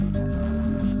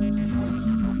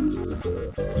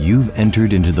You've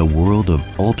entered into the world of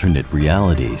alternate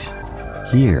realities.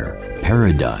 Here,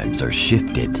 paradigms are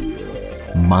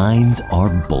shifted, minds are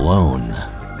blown,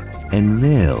 and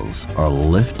veils are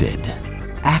lifted.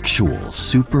 Actual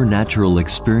supernatural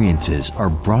experiences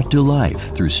are brought to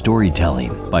life through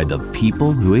storytelling by the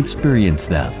people who experience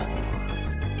them.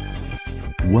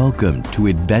 Welcome to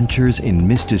Adventures in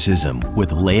Mysticism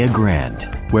with Leah Grant,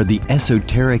 where the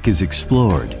esoteric is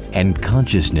explored and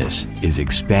consciousness is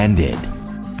expanded.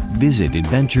 Visit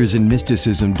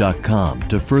adventuresinmysticism.com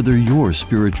to further your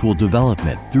spiritual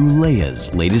development through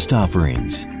Leah's latest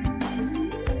offerings.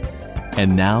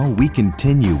 And now we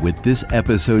continue with this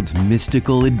episode's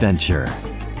mystical adventure.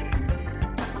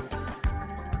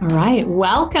 All right,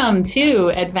 welcome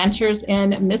to Adventures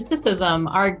in Mysticism.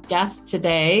 Our guest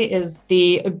today is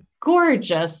the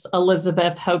gorgeous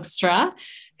Elisabeth Hoekstra,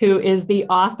 who is the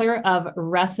author of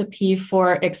Recipe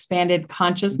for Expanded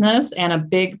Consciousness and a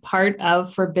big part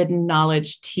of Forbidden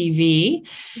Knowledge TV.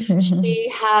 She's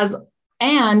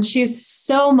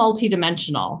so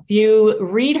multidimensional. If you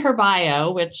read her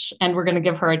bio, and we're going to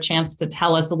give her a chance to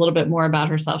tell us a little bit more about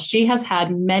herself. She has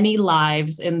had many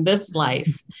lives in this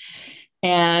life.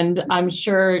 And I'm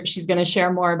sure she's going to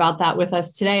share more about that with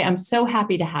us today. I'm so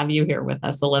happy to have you here with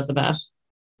us, Elisabeth.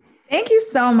 Thank you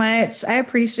so much. I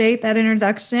appreciate that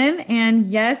introduction. And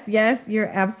yes, you're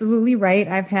absolutely right.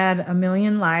 I've had a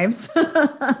million lives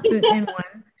in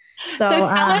one. So tell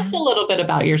us a little bit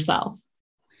about yourself.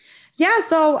 Yeah.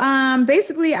 So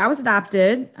basically I was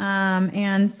adopted.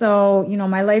 And so,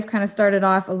 my life kind of started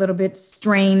off a little bit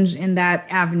strange in that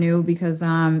avenue because,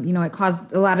 it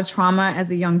caused a lot of trauma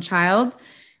as a young child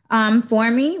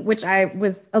for me, which I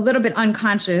was a little bit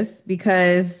unconscious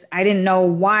because I didn't know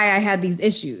why I had these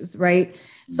issues. Right.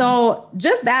 So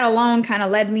just that alone kind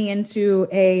of led me into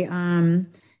a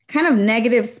kind of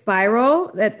negative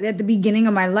spiral at the beginning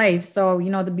of my life. So,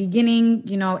 the beginning,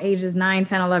 ages 9,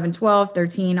 10, 11, 12,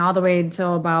 13, all the way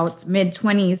until about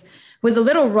mid-20s was a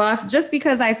little rough just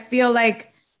because I feel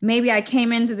like maybe I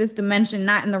came into this dimension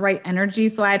not in the right energy.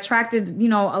 So I attracted,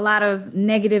 a lot of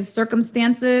negative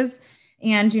circumstances.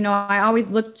 And, I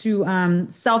always look to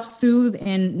self-soothe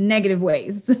in negative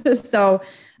ways. So,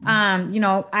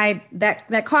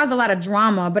 that caused a lot of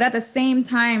drama. But at the same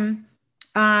time,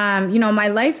 my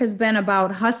life has been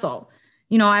about hustle.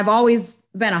 I've always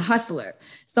been a hustler.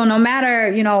 So no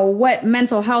matter, what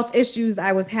mental health issues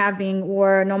I was having,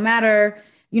 or no matter,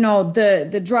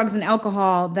 the drugs and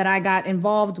alcohol that I got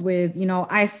involved with,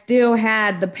 I still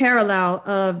had the parallel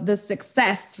of the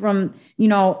success from,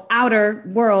 outer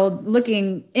world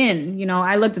looking in.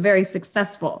 I looked very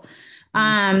successful.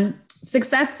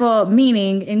 Successful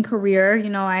meaning in career,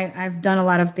 I've done a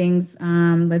lot of things.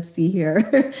 Let's see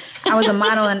here. I was a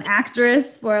model and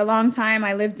actress for a long time.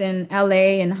 I lived in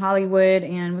LA and Hollywood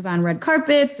and was on red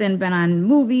carpets and been on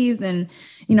movies and,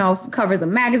 covers of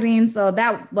magazines. So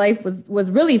that life was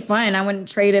really fun. I wouldn't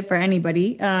trade it for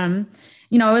anybody. It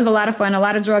was a lot of fun, a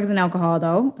lot of drugs and alcohol,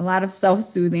 though, a lot of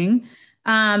self-soothing.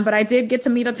 But I did get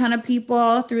to meet a ton of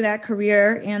people through that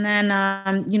career. And then,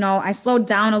 I slowed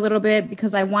down a little bit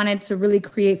because I wanted to really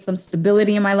create some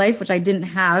stability in my life, which I didn't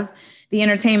have. The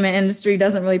entertainment industry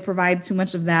doesn't really provide too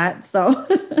much of that. So,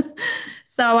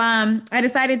 I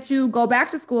decided to go back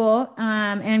to school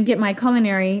and get my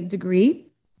culinary degree.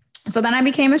 So then I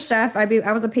became a chef. I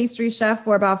was a pastry chef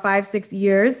for about 5-6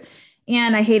 years,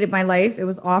 and I hated my life. It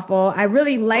was awful. I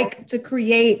really like to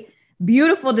create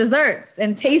beautiful desserts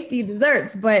and tasty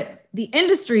desserts, but the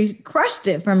industry crushed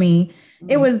it for me.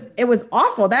 It was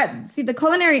awful. The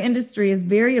culinary industry is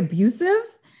very abusive.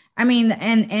 I mean,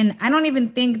 and I don't even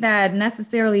think that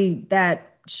necessarily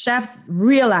that chefs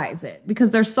realize it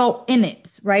because they're so in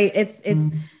it, right? It's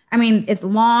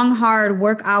long, hard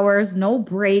work hours, no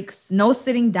breaks, no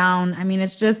sitting down. I mean,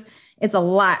 it's a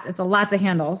lot. It's a lot to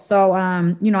handle. So,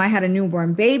 I had a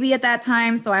newborn baby at that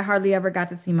time, so I hardly ever got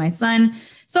to see my son.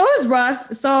 So it was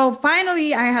rough. So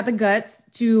finally, I had the guts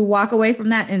to walk away from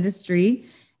that industry.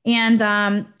 And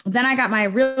then I got my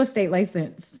real estate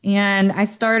license, and I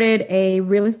started a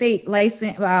real estate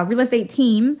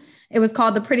team. It was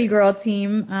called the Pretty Girl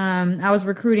Team. I was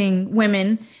recruiting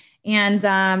women, and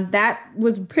that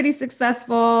was pretty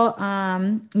successful.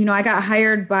 I got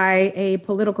hired by a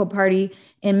political party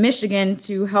in Michigan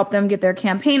to help them get their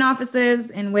campaign offices,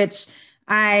 in which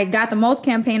I got the most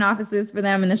campaign offices for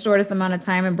them in the shortest amount of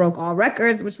time and broke all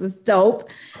records, which was dope.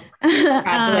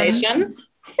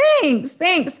 Congratulations.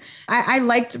 Thanks. I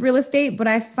liked real estate, but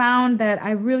I found that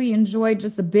I really enjoyed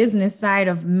just the business side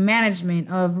of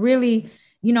management, of really,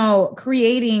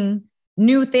 creating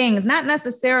new things, not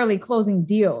necessarily closing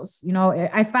deals.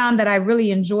 I found that I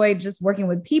really enjoyed just working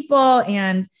with people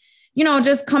and,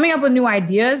 just coming up with new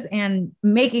ideas and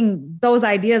making those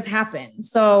ideas happen.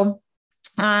 So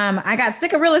I got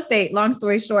sick of real estate, long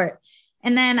story short.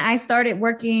 And then I started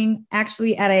working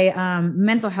actually at a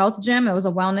mental health gym. It was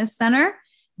a wellness center.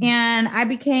 And I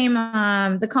became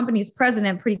the company's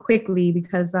president pretty quickly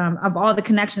because of all the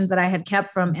connections that I had kept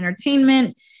from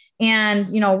entertainment and,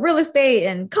 real estate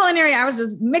and culinary. I was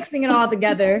just mixing it all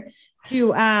together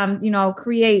to,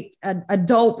 create a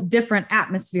dope, different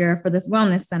atmosphere for this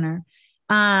wellness center.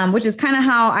 Which is kind of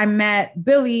how I met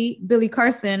Billy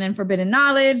Carson and Forbidden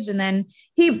Knowledge. And then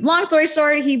long story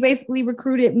short, he basically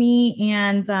recruited me.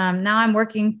 And now I'm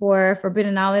working for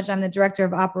Forbidden Knowledge. I'm the director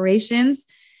of operations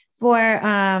for,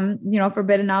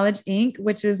 Forbidden Knowledge, Inc.,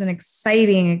 which is an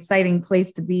exciting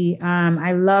place to be.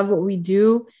 I love what we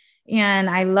do. And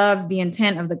I love the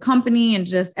intent of the company and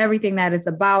just everything that it's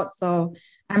about. So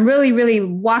I'm really, really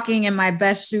walking in my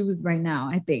best shoes right now,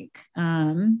 I think.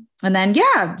 And then,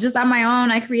 just on my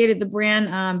own, I created the brand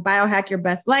Biohack Your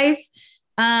Best Life.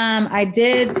 I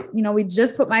did, we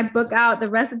just put my book out, The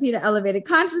Recipe to Elevated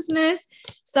Consciousness.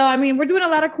 So, we're doing a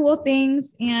lot of cool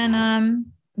things. And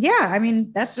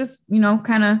that's just,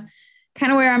 kind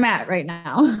of where I'm at right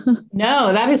now.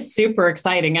 No, that is super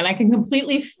exciting. And I can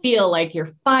completely feel like your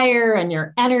fire and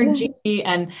your energy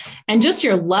and just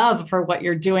your love for what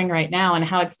you're doing right now and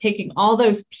how it's taking all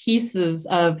those pieces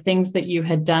of things that you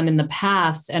had done in the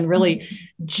past and really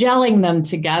gelling them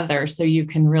together so you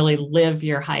can really live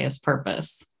your highest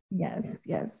purpose. Yes.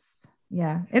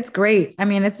 Yeah, it's great.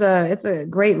 It's a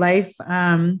great life.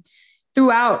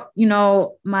 Throughout,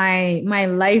 my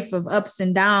life of ups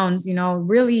and downs,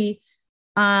 really,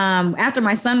 after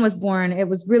my son was born, it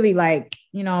was really like,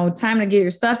 time to get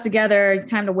your stuff together,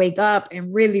 time to wake up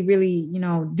and really, really,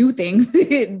 do things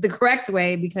the correct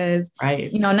way because,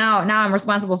 right. Now I'm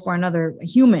responsible for another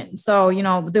human. So,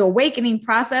 the awakening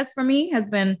process for me has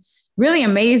been really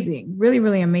amazing, really,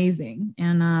 really amazing.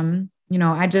 And,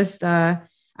 I just,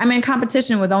 I'm in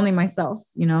competition with only myself,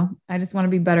 I just want to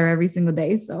be better every single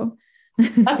day. So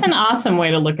that's an awesome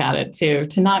way to look at it too,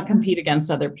 to not compete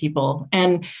against other people.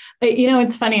 And,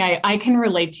 it's funny, I can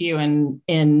relate to you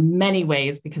in many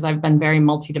ways because I've been very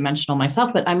multidimensional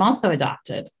myself, but I'm also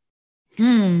adopted.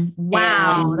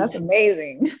 Wow. That's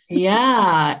amazing.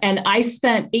 Yeah. And I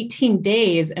spent 18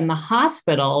 days in the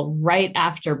hospital right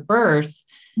after birth.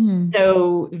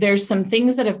 So there's some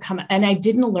things that have come, and I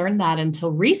didn't learn that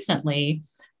until recently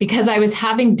because I was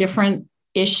having different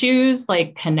issues,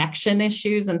 like connection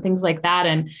issues and things like that.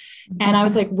 And I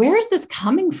was like, where is this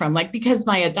coming from? Like, because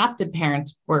my adopted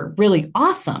parents were really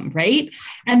awesome. Right.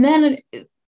 And then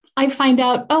I find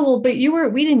out, but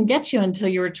we didn't get you until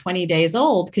you were 20 days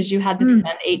old because you had to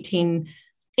spend 18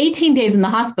 days in the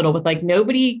hospital with like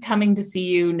nobody coming to see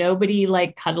you, nobody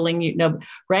like cuddling you. No.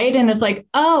 Right. And it's like,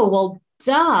 oh, well,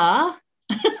 duh.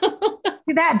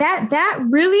 that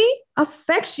really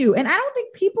affects you. And I don't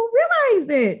think people realize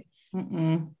it.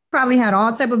 Probably had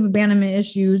all type of abandonment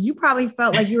issues. You probably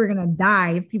felt like you were going to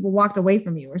die if people walked away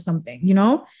from you or something,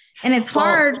 and it's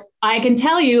hard. Well, I can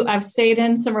tell you, I've stayed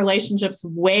in some relationships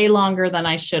way longer than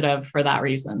I should have for that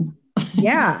reason.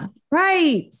 Yeah.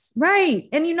 Right.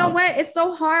 And you know what? It's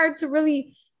so hard to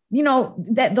really,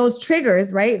 that those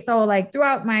triggers, right? So like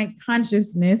throughout my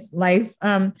consciousness life,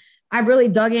 I've really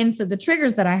dug into the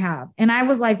triggers that I have. And I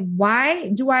was like, why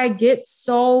do I get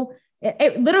so,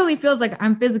 it literally feels like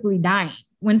I'm physically dying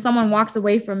when someone walks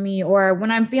away from me or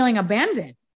when I'm feeling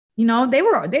abandoned. They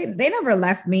never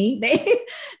left me.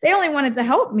 They only wanted to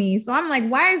help me. So I'm like,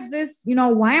 why is this,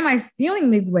 why am I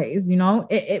feeling these ways?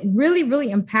 It really,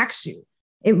 really impacts you.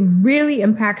 It really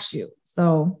impacts you.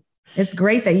 So it's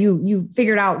great that you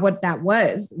figured out what that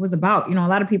was about. A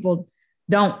lot of people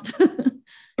don't.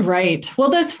 Right.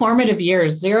 Well, those formative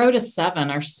years, 0 to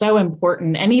 7 are so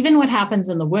important. And even what happens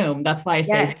in the womb, that's why I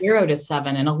say 0 to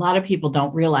 7. And a lot of people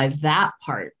don't realize that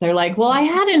part. They're like, well, I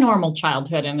had a normal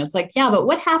childhood. And it's like, yeah, but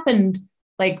what happened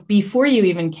like before you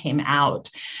even came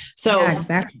out? So,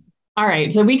 exactly. All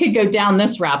right. So we could go down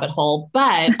this rabbit hole,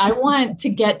 but I want to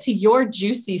get to your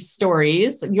juicy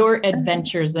stories, your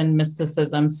adventures in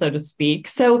mysticism, so to speak.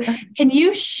 So can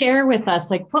you share with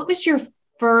us, like, what was your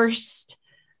first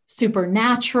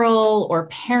supernatural or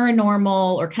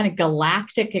paranormal or kind of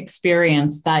galactic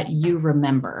experience that you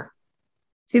remember?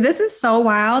 See, this is so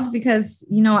wild because,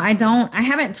 I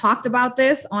haven't talked about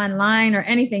this online or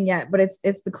anything yet, but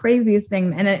it's the craziest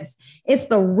thing. And it's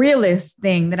the realest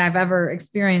thing that I've ever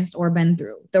experienced or been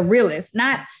through. The realest,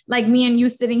 not like me and you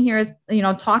sitting here,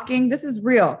 talking. This is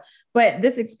real, but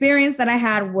this experience that I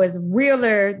had was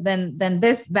realer than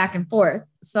this back and forth.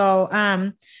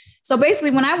 So, So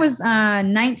basically when I was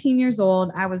 19 years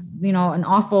old, I was, an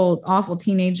awful, awful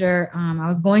teenager. I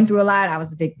was going through a lot. I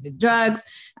was addicted to drugs.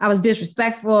 I was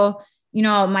disrespectful.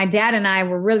 My dad and I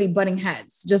were really butting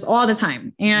heads just all the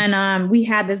time. And we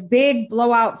had this big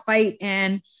blowout fight.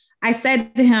 And I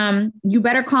said to him, you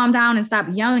better calm down and stop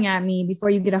yelling at me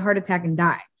before you get a heart attack and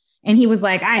die. And he was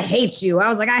like, I hate you. I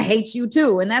was like, I hate you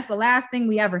too. And that's the last thing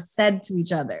we ever said to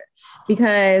each other,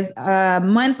 because a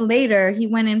month later, he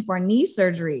went in for knee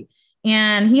surgery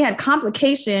and he had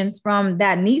complications from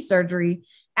that knee surgery.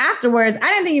 Afterwards, I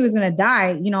didn't think he was going to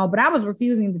die, but I was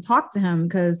refusing to talk to him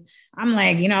because I'm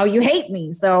like, you hate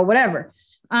me. So whatever.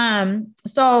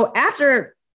 So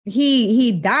after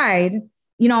he died,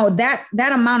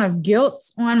 that amount of guilt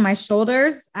on my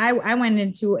shoulders, I went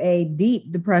into a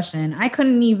deep depression. I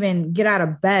couldn't even get out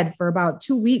of bed for about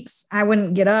 2 weeks. I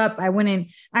wouldn't get up. I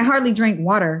hardly drank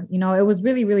water. It was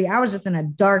really, really, I was just in a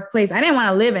dark place. I didn't want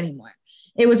to live anymore.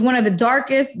 It was one of the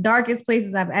darkest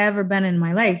places I've ever been in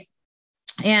my life.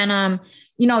 And,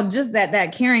 just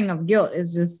that carrying of guilt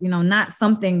is just, not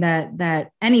something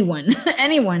that anyone,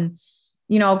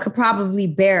 could probably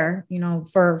bear,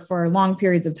 for long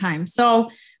periods of time. So,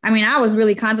 I was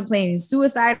really contemplating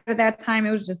suicide at that time.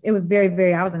 It was very,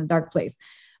 very, I was in a dark place.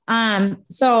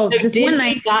 So this one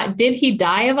night, did he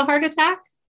die of a heart attack?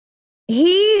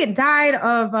 He died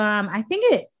of, I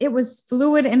think it was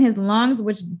fluid in his lungs,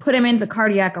 which put him into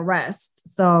cardiac arrest.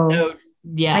 So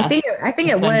yeah, I think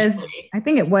it was.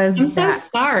 I'm so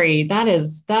sorry. That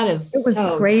is. It was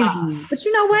so crazy. Tough. But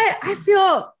you know what?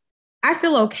 I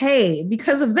feel okay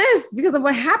because of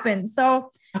what happened.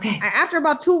 So after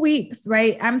about 2 weeks,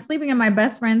 right, I'm sleeping in my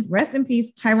best friend's, rest in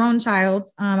peace, Tyrone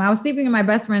Childs. I was sleeping in my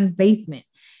best friend's basement,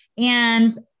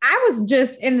 and I was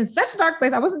just in such a dark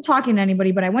place. I wasn't talking to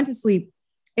anybody, but I went to sleep,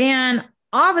 and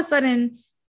all of a sudden,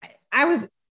 I was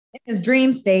in this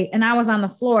dream state, and I was on the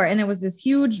floor, and it was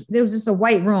just a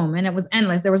white room, and it was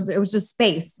endless. It was just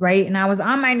space, right? And I was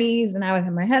on my knees, and I was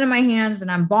had my head in my hands, and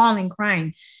I'm bawling,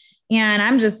 crying. And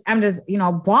I'm just,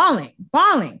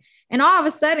 bawling. And all of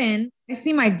a sudden I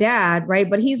see my dad, right?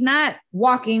 But he's not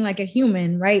walking like a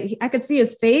human, right? I could see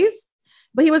his face,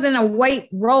 but he was in a white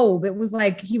robe. It was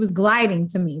like he was gliding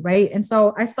to me, right? And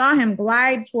so I saw him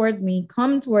glide towards me,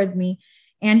 come towards me,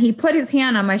 and he put his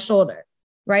hand on my shoulder,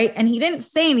 right? And he didn't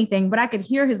say anything, but I could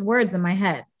hear his words in my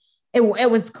head.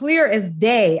 It was clear as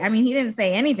day. He didn't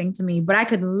say anything to me, but I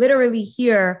could literally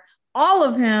hear all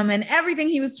of him and everything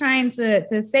he was trying to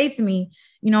say to me.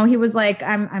 He was like,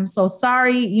 I'm so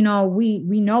sorry.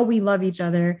 We know we love each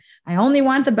other. I only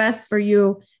want the best for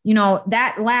you.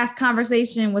 That last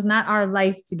conversation was not our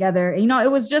life together.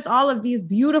 It was just all of these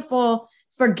beautiful,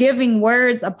 forgiving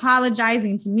words,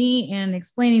 apologizing to me and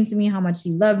explaining to me how much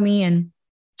he loved me. And,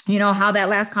 how that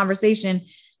last conversation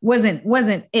wasn't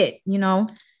it.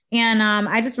 And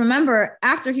I just remember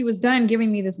after he was done giving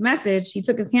me this message, he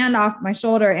took his hand off my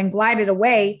shoulder and glided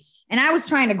away. And I was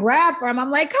trying to grab for him.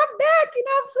 I'm like, come back,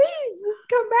 please just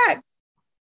come back.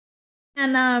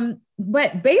 And,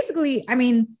 but basically,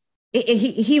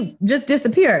 he just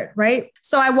disappeared. Right.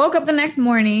 So I woke up the next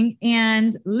morning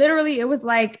and literally it was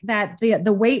like that.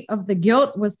 The weight of the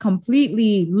guilt was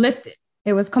completely lifted.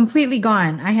 It was completely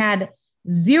gone. I had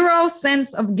zero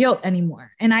sense of guilt anymore.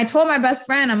 And I told my best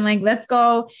friend, I'm like, let's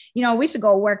go, we should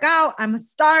go work out. I'm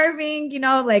starving,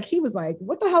 he was like,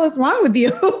 what the hell is wrong with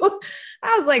you?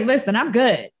 I was like, listen, I'm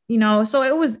good. So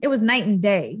it was night and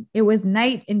day. It was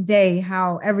night and day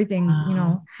how everything,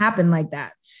 happened like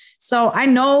that. So I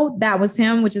know that was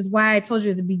him, which is why I told you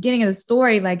at the beginning of the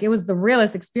story, like it was the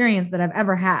realest experience that I've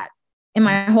ever had in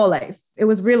my whole life. It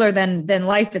was realer than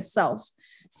life itself.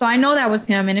 So I know that was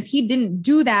him. And if he didn't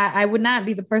do that, I would not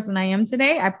be the person I am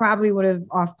today. I probably would have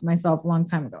offed myself a long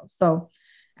time ago. So,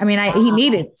 he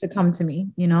needed to come to me,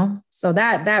 so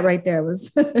that right there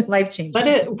was life-changing.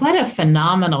 What a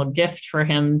phenomenal gift for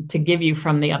him to give you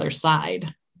from the other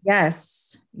side.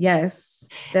 Yes.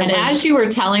 And as you were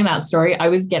telling that story, I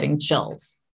was getting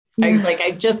chills. Yeah.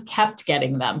 I just kept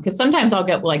getting them because sometimes I'll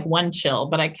get like one chill,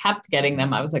 but I kept getting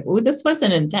them. I was like, oh, this was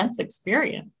an intense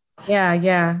experience.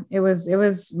 Yeah. It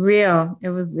was real. It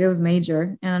was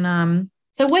major. And,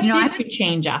 so what did you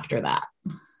change after that?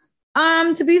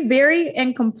 To be very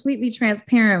and completely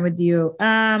transparent with you,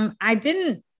 I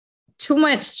didn't too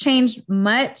much change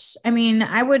much.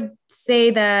 I would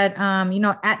say that,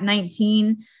 at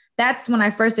 19, that's when I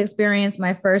first experienced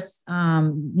my first,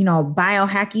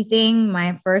 biohacky thing,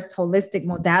 my first holistic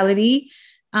modality.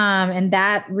 And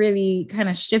that really kind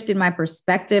of shifted my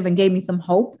perspective and gave me some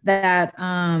hope that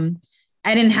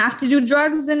I didn't have to do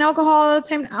drugs and alcohol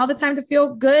all the time to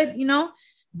feel good,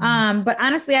 But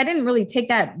honestly, I didn't really take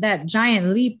that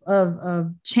giant leap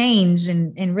of change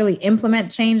and really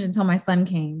implement change until my son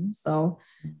came. So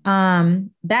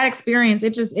that experience,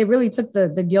 it really took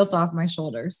the guilt off my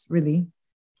shoulders, really.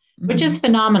 Which is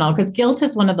phenomenal, because guilt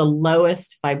is one of the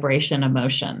lowest vibration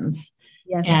emotions.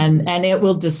 Yes. And it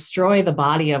will destroy the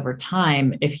body over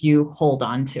time if you hold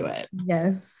on to it.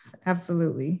 Yes,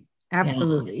 absolutely.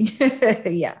 Absolutely.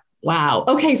 Yeah. Wow.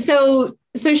 Okay. So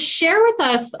share with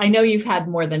us, I know you've had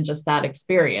more than just that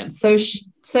experience.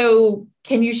 So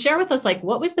can you share with us, like,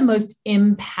 what was the most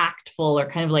impactful or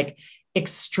kind of like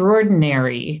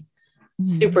extraordinary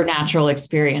supernatural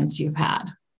experience you've had?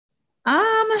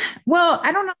 Well,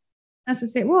 I don't know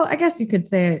necessarily. Well, I guess you could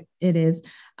say it is.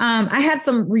 I had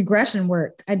some regression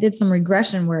work. I did some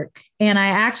regression work, and I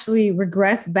actually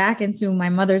regressed back into my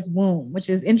mother's womb, which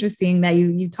is interesting that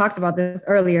you talked about this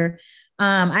earlier.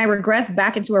 I regressed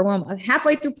back into her womb.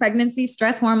 Halfway through pregnancy,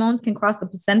 stress hormones can cross the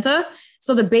placenta.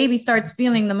 So the baby starts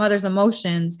feeling the mother's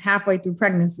emotions halfway through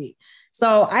pregnancy.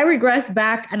 So I regressed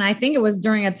back, and I think it was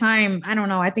during a time, I don't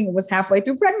know, I think it was halfway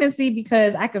through pregnancy,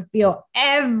 because I could feel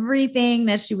everything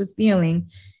that she was feeling.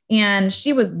 And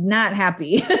she was not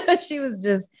happy. She was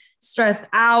just stressed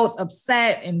out,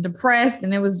 upset, and depressed.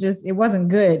 And it wasn't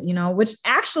good, which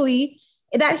actually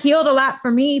that healed a lot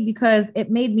for me, because it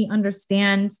made me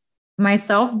understand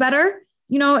myself better.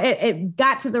 It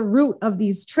got to the root of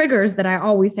these triggers that I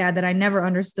always had that I never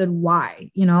understood why,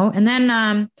 and then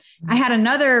I had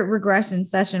another regression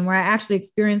session where I actually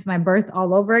experienced my birth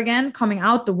all over again, coming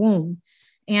out the womb.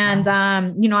 And,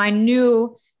 I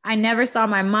knew I never saw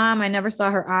my mom. I never saw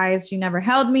her eyes. She never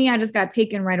held me. I just got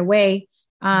taken right away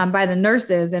by the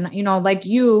nurses. And, like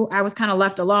you, I was kind of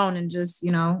left alone and just,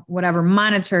 whatever,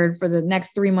 monitored for the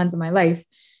next 3 months of my life.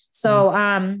 So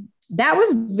that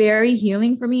was very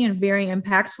healing for me and very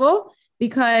impactful,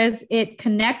 because it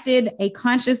connected a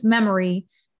conscious memory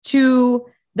to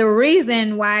the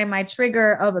reason why my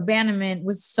trigger of abandonment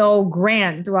was so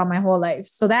grand throughout my whole life.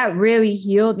 So that really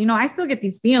healed. I still get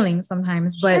these feelings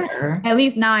sometimes, but at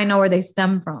least now I know where they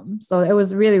stem from. So it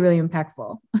was really, really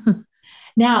impactful.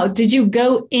 Now, did you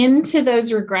go into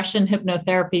those regression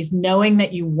hypnotherapies knowing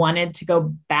that you wanted to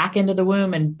go back into the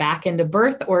womb and back into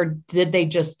birth, or did they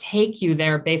just take you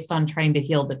there based on trying to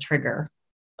heal the trigger?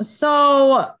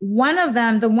 So one of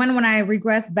them, the one when I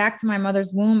regressed back to my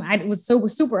mother's womb, it was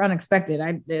super unexpected.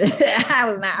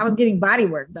 I was getting body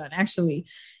work done actually.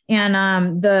 And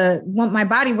my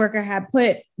body worker had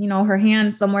put, her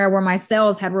hand somewhere where my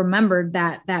cells had remembered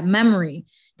that memory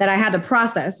that I had to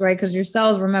process, right? Because your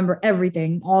cells remember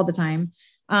everything all the time.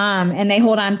 And they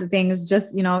hold on to things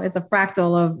just, it's a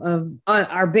fractal of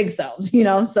our big cells,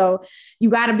 so you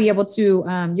got to be able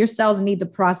to, your cells need to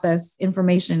process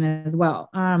information as well.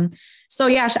 So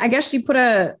yeah, I guess she put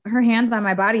her hands on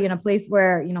my body in a place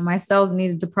where, my cells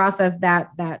needed to process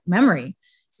that memory.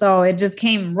 So it just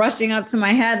came rushing up to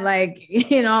my head. Like,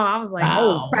 I was like,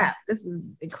 wow. Oh crap, this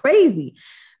is crazy.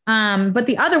 But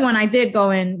the other one I did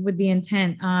go in with the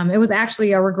intent. It was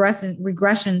actually a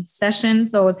regression session.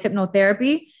 So it was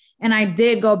hypnotherapy. And I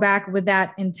did go back with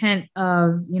that intent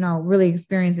of, really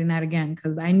experiencing that again,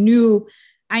 because I knew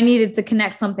I needed to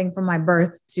connect something from my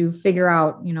birth to figure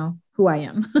out, who I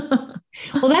am.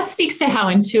 Well, that speaks to how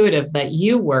intuitive that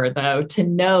you were, though, to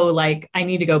know, like, I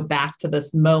need to go back to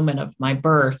this moment of my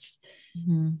birth.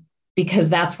 Mm-hmm. Because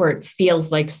that's where it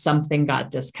feels like something got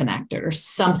disconnected or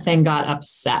something got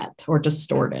upset or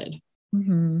distorted.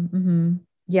 Mm-hmm, mm-hmm.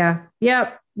 Yeah.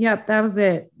 Yep. That was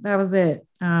it.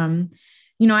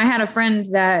 I had a friend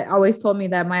that always told me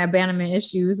that my abandonment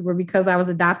issues were because I was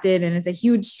adopted, and it's a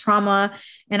huge trauma.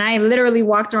 And I literally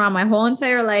walked around my whole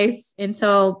entire life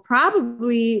until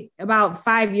probably about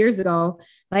 5 years ago.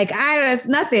 Like, it's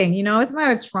nothing, it's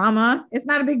not a trauma. It's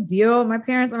not a big deal. My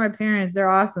parents are my parents. They're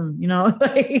awesome,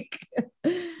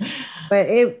 but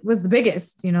it was the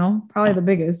biggest, probably the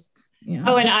biggest.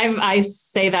 Oh, and I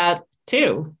say that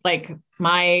too. Like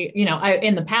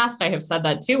in the past, I have said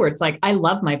that too, where it's like, I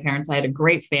love my parents. I had a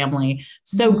great family.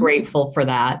 So grateful for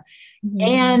that. Mm-hmm.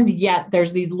 And yet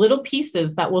there's these little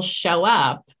pieces that will show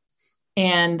up,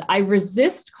 and I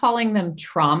resist calling them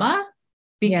trauma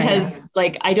because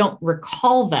I don't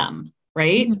recall them.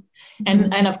 Right.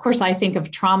 Mm-hmm. And of course I think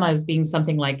of trauma as being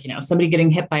something like, somebody getting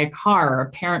hit by a car or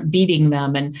a parent beating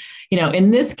them. And,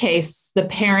 in this case, the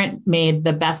parent made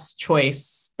the best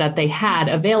choice that they had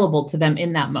available to them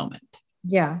in that moment.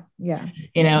 Yeah.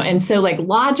 And so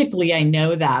logically I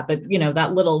know that, but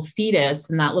that little fetus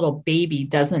and that little baby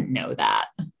doesn't know that.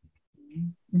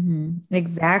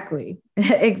 Exactly.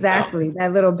 Exactly.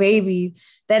 That little baby.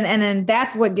 And then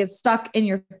that's what gets stuck in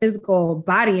your physical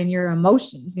body and your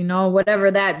emotions,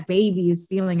 whatever that baby is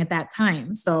feeling at that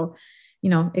time. So,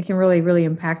 it can really, really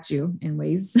impact you in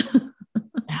ways.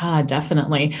 Yeah,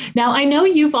 definitely. Now, I know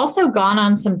you've also gone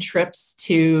on some trips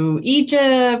to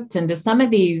Egypt and to some of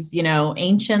these,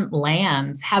 ancient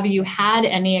lands. Have you had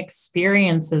any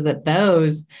experiences at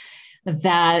those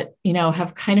that,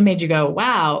 have kind of made you go,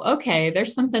 wow, okay,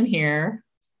 there's something here?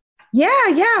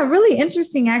 Yeah, really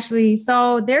interesting actually.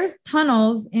 So there's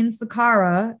tunnels in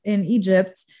Saqqara in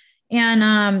Egypt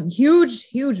and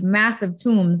huge, massive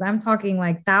tombs. I'm talking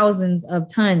like thousands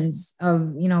of tons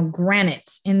of,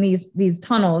 granite in these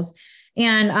tunnels.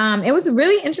 And it was a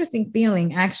really interesting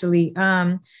feeling actually.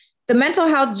 The mental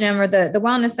health gym or the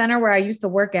wellness center where I used to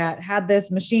work at had this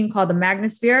machine called the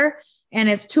Magnosphere. And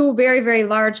it's two very, very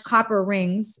large copper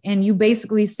rings. And you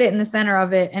basically sit in the center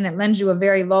of it and it lends you a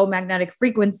very low magnetic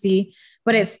frequency,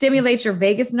 but it stimulates your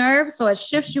vagus nerve. So it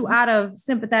shifts you out of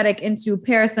sympathetic into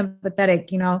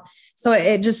parasympathetic, so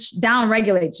it just down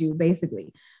regulates you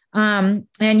basically. And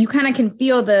you kind of can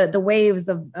feel the waves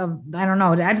of, I don't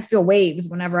know, I just feel waves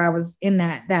whenever I was in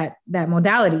that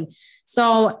modality.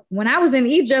 So when I was in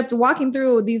Egypt walking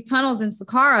through these tunnels in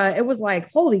Saqqara, it was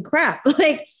like, holy crap,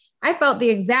 like, I felt the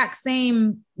exact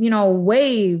same,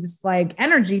 waves, like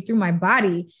energy through my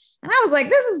body. And I was like,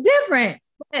 this is different.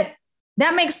 But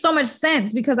that makes so much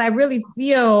sense because I really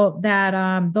feel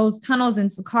that those tunnels in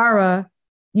Saqqara,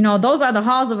 those are the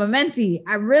halls of Amenti.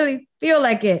 I really feel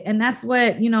like it. And that's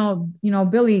what,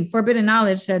 Billy, Forbidden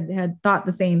Knowledge had thought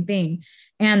the same thing.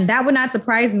 And that would not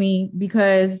surprise me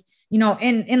because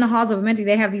in the halls of Amenti,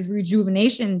 they have these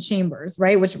rejuvenation chambers,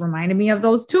 right? Which reminded me of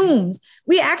those tombs.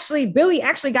 Billy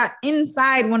actually got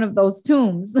inside one of those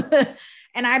tombs.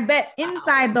 And I bet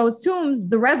inside those tombs,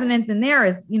 the resonance in there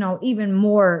is, even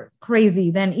more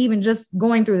crazy than even just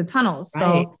going through the tunnels.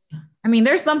 Right. So, I mean,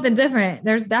 there's something different.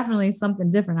 There's definitely something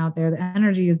different out there. The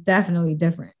energy is definitely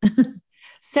different.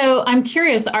 So I'm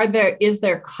curious, is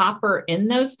there copper in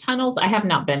those tunnels? I have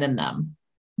not been in them.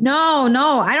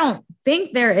 No, I don't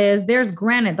think there is. There's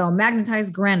granite though,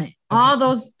 magnetized granite. Okay. All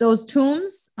those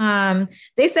tombs.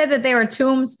 They said that they were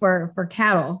tombs for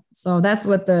cattle. So that's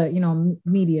what the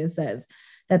media says,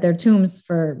 that they're tombs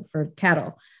for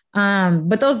cattle.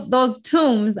 But those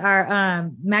tombs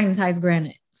are magnetized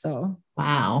granite. So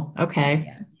wow.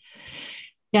 Okay.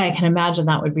 Yeah, I can imagine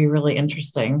that would be really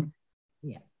interesting.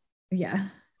 Yeah.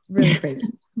 Really crazy.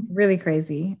 Really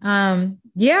crazy.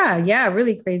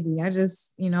 Really crazy. I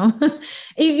just, you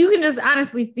can just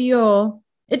honestly feel,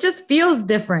 it just feels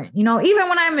different. Even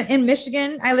when I'm in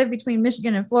Michigan, I live between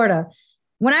Michigan and Florida.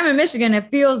 When I'm in Michigan,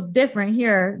 it feels different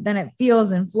here than it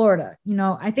feels in Florida.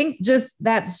 I think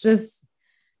that's just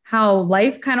how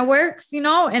life kind of works,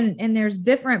 and there's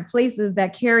different places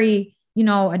that carry,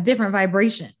 a different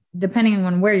vibration depending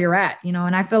on where you're at,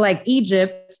 and I feel like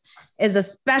Egypt is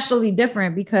especially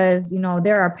different because,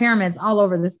 there are pyramids all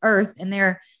over this earth and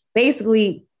they're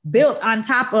basically built on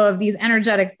top of these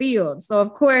energetic fields. So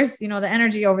of course, the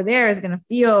energy over there is going to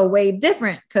feel way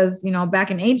different because,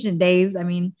 back in ancient days, I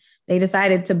mean, they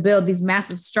decided to build these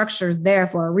massive structures there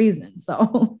for a reason.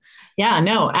 So yeah,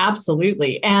 no,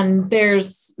 absolutely. And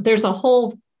there's a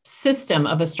whole system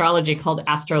of astrology called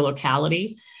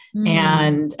astrolocality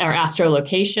or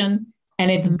astrolocation. And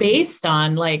it's based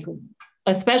on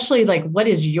especially what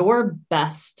is your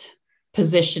best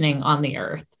positioning on the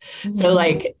earth.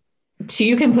 So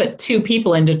you can put two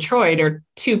people in Detroit or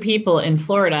two people in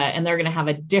Florida, and they're going to have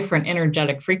a different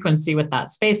energetic frequency with that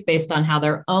space based on how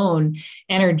their own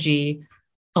energy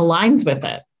aligns with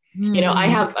it. I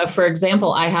have, for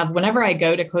example, whenever I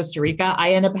go to Costa Rica,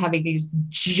 I end up having these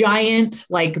giant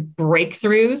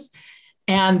breakthroughs.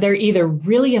 And they're either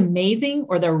really amazing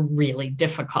or they're really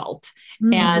difficult.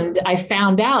 And I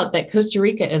found out that Costa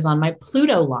Rica is on my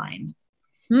Pluto line.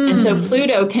 And so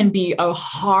Pluto can be a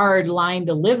hard line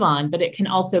to live on, but it can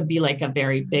also be a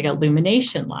very big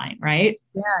illumination line, right?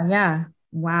 Yeah.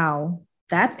 Wow.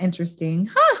 That's interesting.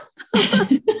 Huh?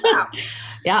 Wow.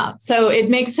 Yeah. So it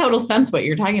makes total sense what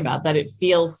you're talking about, that it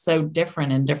feels so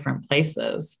different in different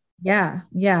places. Yeah,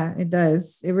 it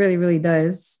does. It really, really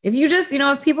does. If you just,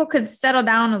 if people could settle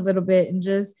down a little bit and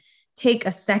just take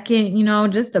a second,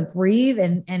 just to breathe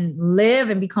and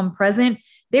live and become present,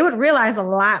 they would realize a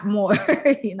lot more,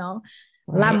 a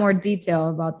lot more detail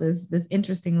about this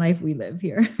interesting life we live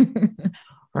here.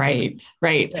 Right.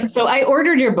 So I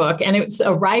ordered your book and it's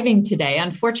arriving today.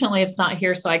 Unfortunately, it's not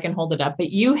here so I can hold it up,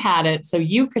 but you had it so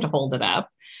you could hold it up.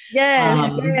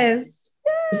 Yes.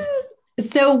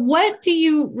 So what do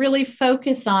you really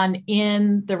focus on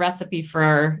in the recipe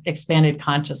for expanded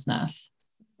consciousness?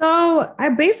 So I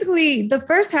basically, the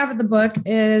first half of the book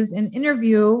is an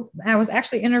interview. I was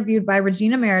actually interviewed by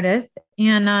Regina Meredith,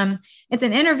 and it's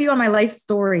an interview on my life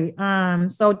story.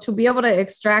 So to be able to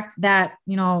extract that,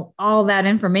 all that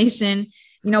information,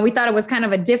 we thought it was kind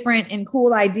of a different and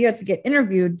cool idea to get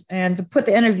interviewed and to put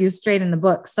the interview straight in the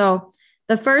book. So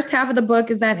the first half of the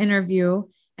book is that interview.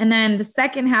 And then the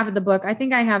second half of the book, I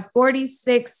think I have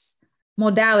 46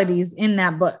 modalities in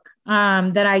that book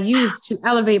that I use to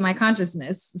elevate my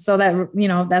consciousness. So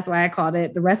that, that's why I called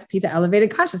it the recipe to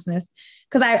elevated consciousness,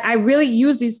 because I really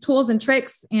use these tools and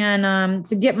tricks and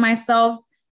to get myself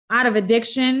out of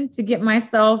addiction, to get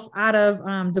myself out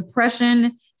of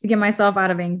depression, to get myself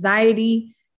out of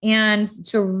anxiety, and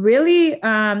to really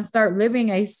start living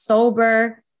a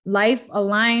sober life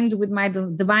aligned with my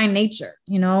divine nature,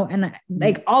 and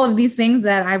like all of these things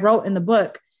that I wrote in the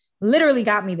book literally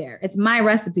got me there. It's my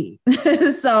recipe.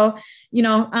 So,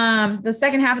 the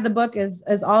second half of the book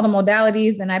is all the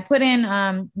modalities, and I put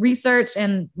in research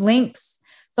and links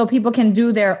so people can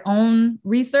do their own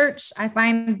research. I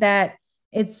find that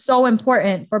it's so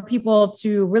important for people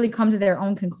to really come to their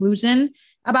own conclusion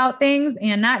about things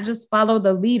and not just follow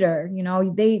the leader.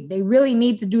 They really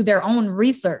need to do their own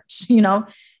research,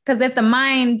 because if the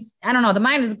mind, I don't know, the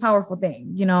mind is a powerful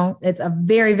thing. It's a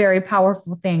very, very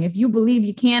powerful thing. If you believe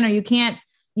you can or you can't,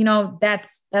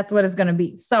 that's what it's going to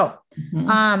be. So,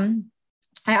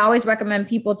 I always recommend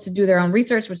people to do their own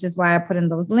research, which is why I put in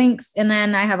those links. And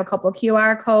then I have a couple of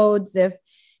QR codes if,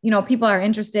 people are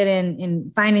interested in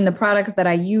finding the products that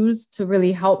I use to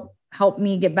really help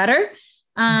me get better.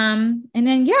 And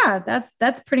then,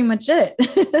 that's pretty much it.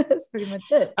 That's pretty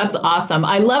much it. That's awesome.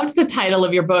 I loved the title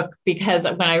of your book because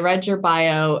when I read your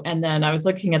bio and then I was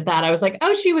looking at that, I was like,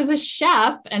 oh, she was a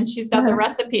chef and she's got the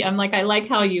recipe. I'm like, I like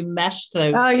how you meshed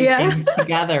those two things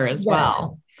together as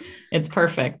well. It's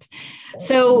perfect.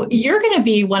 So you're going to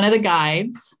be one of the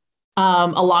guides,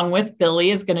 along with Billy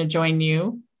is going to join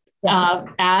you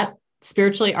at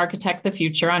Spiritually Architect the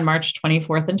Future on March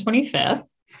 24th and 25th.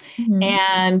 Mm-hmm.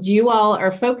 And you all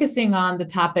are focusing on the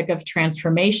topic of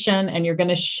transformation, and you're going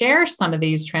to share some of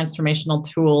these transformational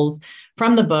tools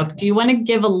from the book. Do you want to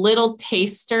give a little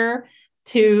taster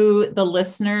to the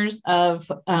listeners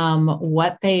of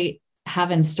what they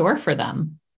have in store for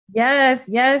them?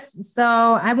 Yes. So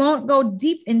I won't go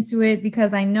deep into it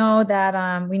because I know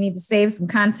that we need to save some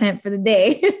content for the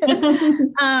day.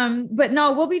 But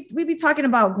no, we'll be talking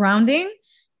about grounding.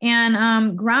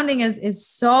 And grounding is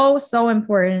so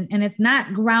important. And it's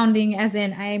not grounding as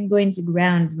in I am going to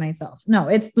ground myself. No,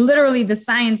 it's literally the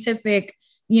scientific,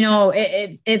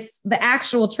 it's the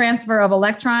actual transfer of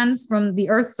electrons from the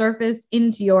Earth's surface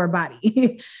into your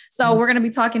body. So we're going to be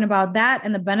talking about that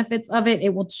and the benefits of it.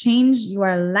 It will change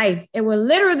your life. It will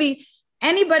literally,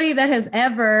 anybody that has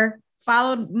ever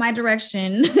followed my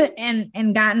direction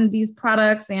and gotten these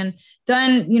products and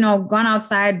done, gone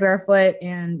outside barefoot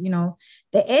and,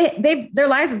 their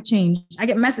lives have changed. I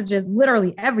get messages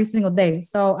literally every single day.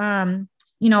 So,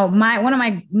 one of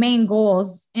my main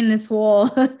goals in this whole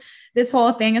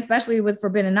thing, especially with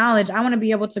forbidden knowledge, I want to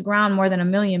be able to ground more than 1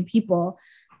 million people,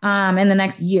 in the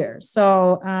next year.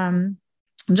 So,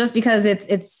 just because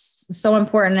it's so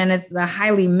important and it's a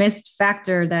highly missed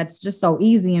factor that's just so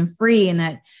easy and free and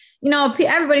that,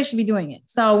 everybody should be doing it.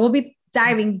 So we'll be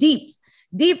diving deep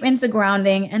into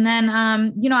grounding. And then,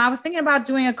 I was thinking about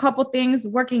doing a couple things,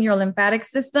 working your lymphatic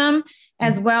system,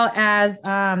 as well as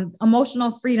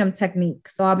emotional freedom technique.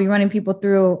 So I'll be running people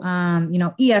through,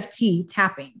 EFT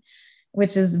tapping,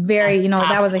 which is very,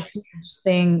 that was a huge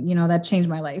thing, that changed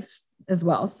my life as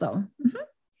well. So.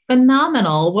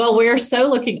 Phenomenal. Well,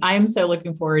 I am so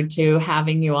looking forward to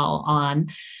having you all on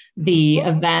the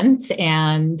event.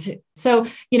 And so,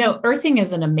 earthing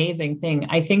is an amazing thing.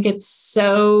 I think it's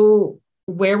so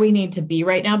where we need to be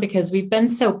right now because we've been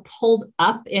so pulled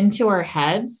up into our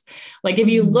heads. Like if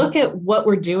you look at what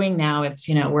we're doing now, it's,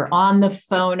 we're on the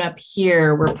phone up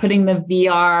here, we're putting the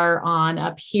VR on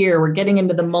up here, we're getting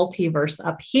into the multiverse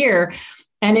up here.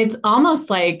 And it's almost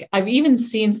like I've even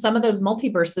seen some of those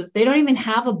multiverses, they don't even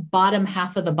have a bottom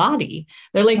half of the body.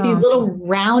 They're like these little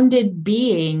rounded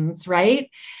beings, right?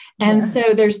 And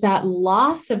so there's that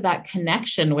loss of that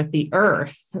connection with the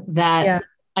earth that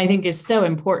I think is so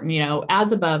important,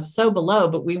 as above, so below,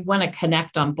 but we want to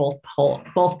connect on both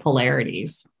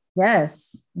polarities.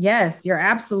 Yes, you're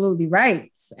absolutely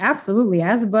right. Absolutely.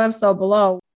 As above, so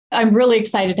below. I'm really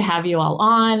excited to have you all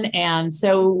on. And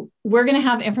so we're going to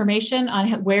have information on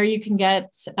where you can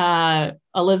get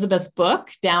Elisabeth's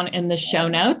book down in the show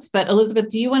notes. But Elisabeth,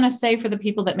 do you want to say for the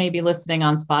people that may be listening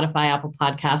on Spotify, Apple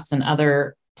Podcasts, and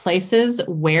other places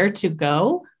where to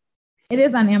go? It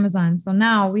is on Amazon. So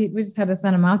now we just had to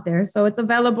send them out there. So it's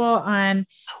available on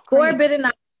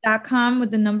forbiddenknowledge.com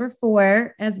with the number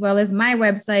 4, as well as my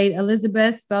website,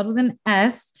 Elisabeth, spelled with an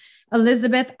S,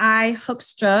 Elisabeth I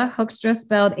Hoekstra, Hoekstra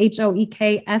spelled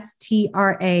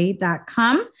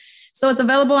HOEKSTRA.com. So it's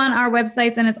available on our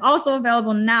websites, and it's also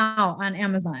available now on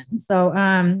Amazon. So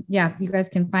you guys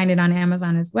can find it on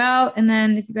Amazon as well. And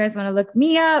then if you guys want to look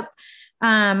me up,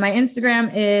 my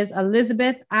Instagram is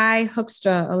Elisabeth I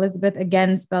Hoekstra, Elisabeth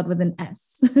again spelled with an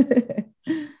S.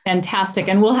 Fantastic.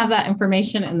 And we'll have that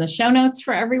information in the show notes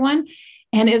for everyone.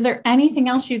 And is there anything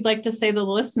else you'd like to say to the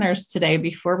listeners today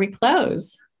before we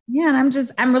close? Yeah, and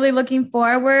I'm really looking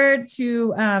forward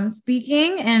to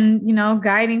speaking and,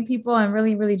 guiding people and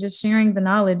really, really just sharing the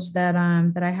knowledge that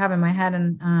I have in my head.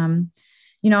 And,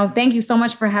 thank you so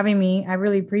much for having me. I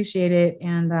really appreciate it.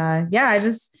 And I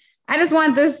just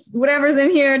want this, whatever's in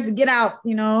here, to get out.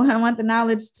 I want the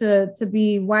knowledge to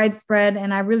be widespread,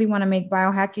 and I really want to make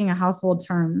biohacking a household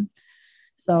term.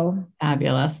 So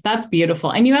fabulous. That's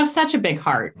beautiful. And you have such a big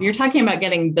heart. You're talking about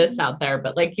getting this out there,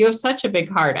 but you have such a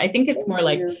big heart. I think it's more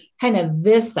like kind of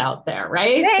this out there,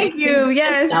 right? Thank you.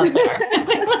 Yes. Out there.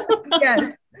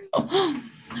 Yes.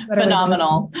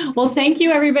 Phenomenal. Well, thank you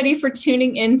everybody for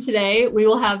tuning in today. We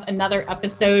will have another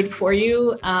episode for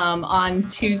you on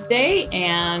Tuesday.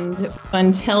 And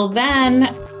until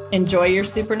then, enjoy your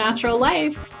supernatural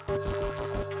life.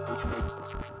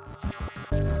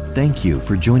 Thank you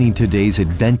for joining today's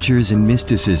Adventures in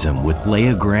Mysticism with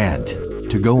Leah Grant.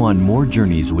 To go on more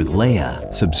journeys with Leah,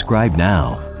 subscribe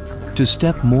now. To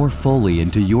step more fully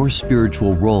into your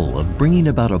spiritual role of bringing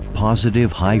about a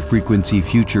positive, high-frequency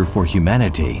future for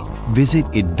humanity, visit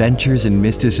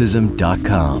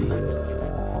adventuresinmysticism.com.